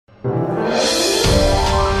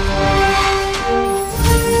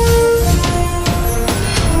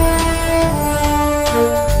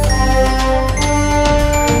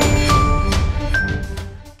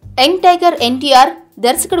Young tiger NTR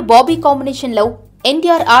దర్శకుడు బాబీ కాంబినేషన్లో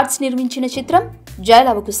NTR arts నిర్మించిన చిత్రం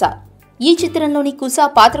కుసా. ఈ చిత్రంలోని కుసా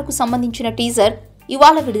పాత్రకు సంబంధించిన టీజర్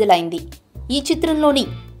ఇవాళ విడుదలైంది. ఈ చిత్రంలోని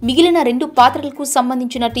మిగిలిన 2 పాత్రలకు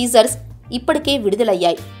సంబంధించిన టీజర్స్ ఇప్పటికే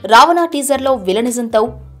విడుదలయ్యాయి. రావణ టీజర్లో విలనిజంతో,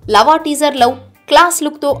 లవా టీజర్లో క్లాస్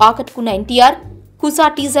లుక్తో ఆకట్టుకున్న NTR కుసా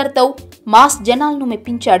టీజర్తో మాస్ జనాలను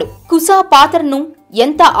మెప్పించాడు. కుసా పాత్రను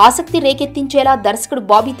ఎంత ఆసక్తి రేకెత్తించేలా దర్శకుడు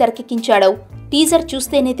బాబీ తెరకెక్కించాడో టీజర్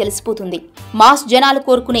చూస్తేనే తెలిసిపోతుంది. మాస్ జనాలు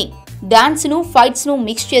కోరుకునే డాన్స్ ను, ఫైట్స్ ను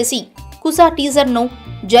మిక్స్ చేసి కుసా టీజర్ ను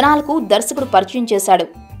జనాలకు దర్శకుడు పరిచయం చేశాడు.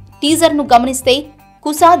 టీజర్ ను గమనిస్తే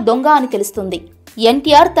కుసా దొంగ అని తెలుస్తుంది.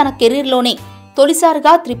 NTR తన కెరీర్లోనే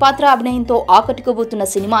తొలిసారిగా త్రిపాత్ర అభినయంతో ఆకట్టుకోబోతున్న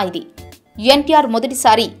సినిమా ఇది. NTR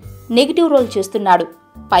మొదటిసారి నెగిటివ్ రోల్ చేస్తున్నాడు.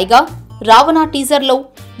 పైగా రావణ టీజర్లో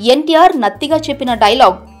NTR నత్తిగా చెప్పిన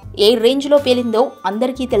డైలాగ్ ఏ రేంజ్లో పేలిందో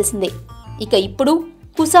అందరికీ తెలిసిందే. ఇక ఇప్పుడు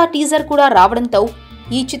కుసా టీజర్ కూడా రావడంతో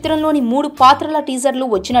ఈ చిత్రంలోని 3 పాత్రల టీజర్లు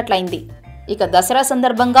వచ్చినట్లయింది. ఇక దసరా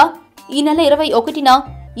సందర్భంగా ఈ నెల 21న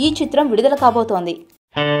ఈ చిత్రం విడుదల కాబోతోంది.